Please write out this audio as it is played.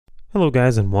Hello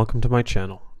guys and welcome to my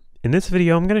channel. In this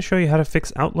video I'm going to show you how to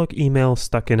fix Outlook email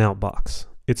stuck in Outbox.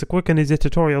 It's a quick and easy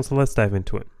tutorial, so let's dive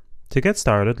into it. To get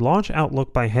started, launch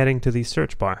Outlook by heading to the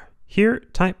search bar. Here,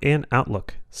 type in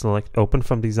Outlook. Select Open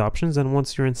from these options, and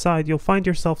once you're inside you'll find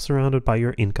yourself surrounded by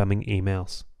your incoming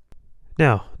emails.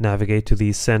 Now, navigate to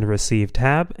the Send Receive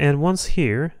tab, and once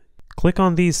here, click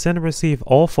on the Send and Receive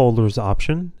All Folders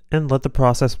option and let the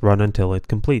process run until it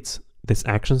completes. This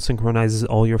action synchronizes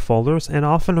all your folders and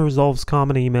often resolves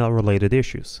common email-related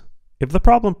issues. If the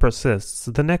problem persists,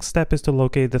 the next step is to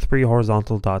locate the three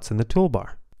horizontal dots in the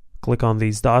toolbar. Click on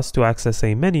these dots to access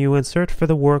a menu and search for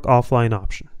the Work Offline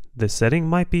option. This setting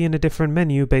might be in a different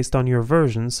menu based on your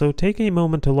version, so take a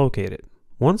moment to locate it.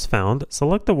 Once found,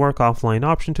 select the Work Offline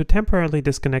option to temporarily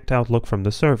disconnect Outlook from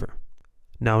the server.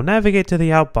 Now navigate to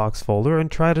the Outbox folder and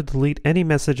try to delete any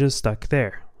messages stuck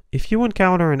there. If you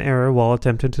encounter an error while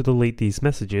attempting to delete these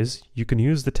messages, you can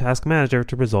use the Task Manager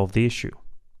to resolve the issue.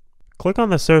 Click on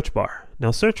the search bar.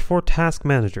 Now search for Task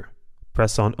Manager.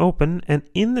 Press on Open, and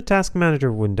in the Task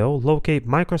Manager window, locate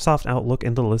Microsoft Outlook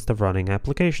in the list of running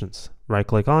applications.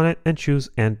 Right-click on it and choose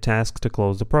End Task to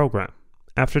close the program.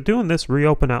 After doing this,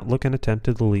 reopen Outlook and attempt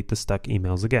to delete the stuck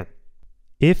emails again.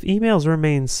 If emails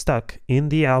remain stuck in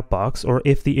the Outbox or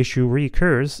if the issue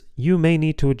recurs, you may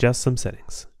need to adjust some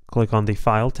settings. Click on the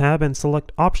File tab and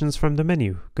select Options from the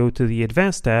menu. Go to the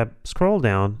Advanced tab, scroll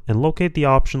down, and locate the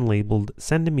option labeled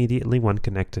Send Immediately when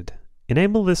connected.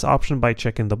 Enable this option by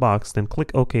checking the box, then click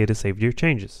OK to save your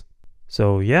changes.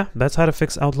 So yeah, that's how to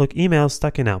fix Outlook emails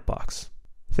stuck in Outbox.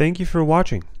 Thank you for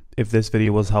watching. If this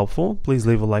video was helpful, please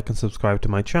leave a like and subscribe to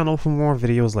my channel for more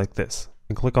videos like this.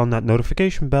 And click on that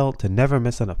notification bell to never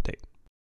miss an update.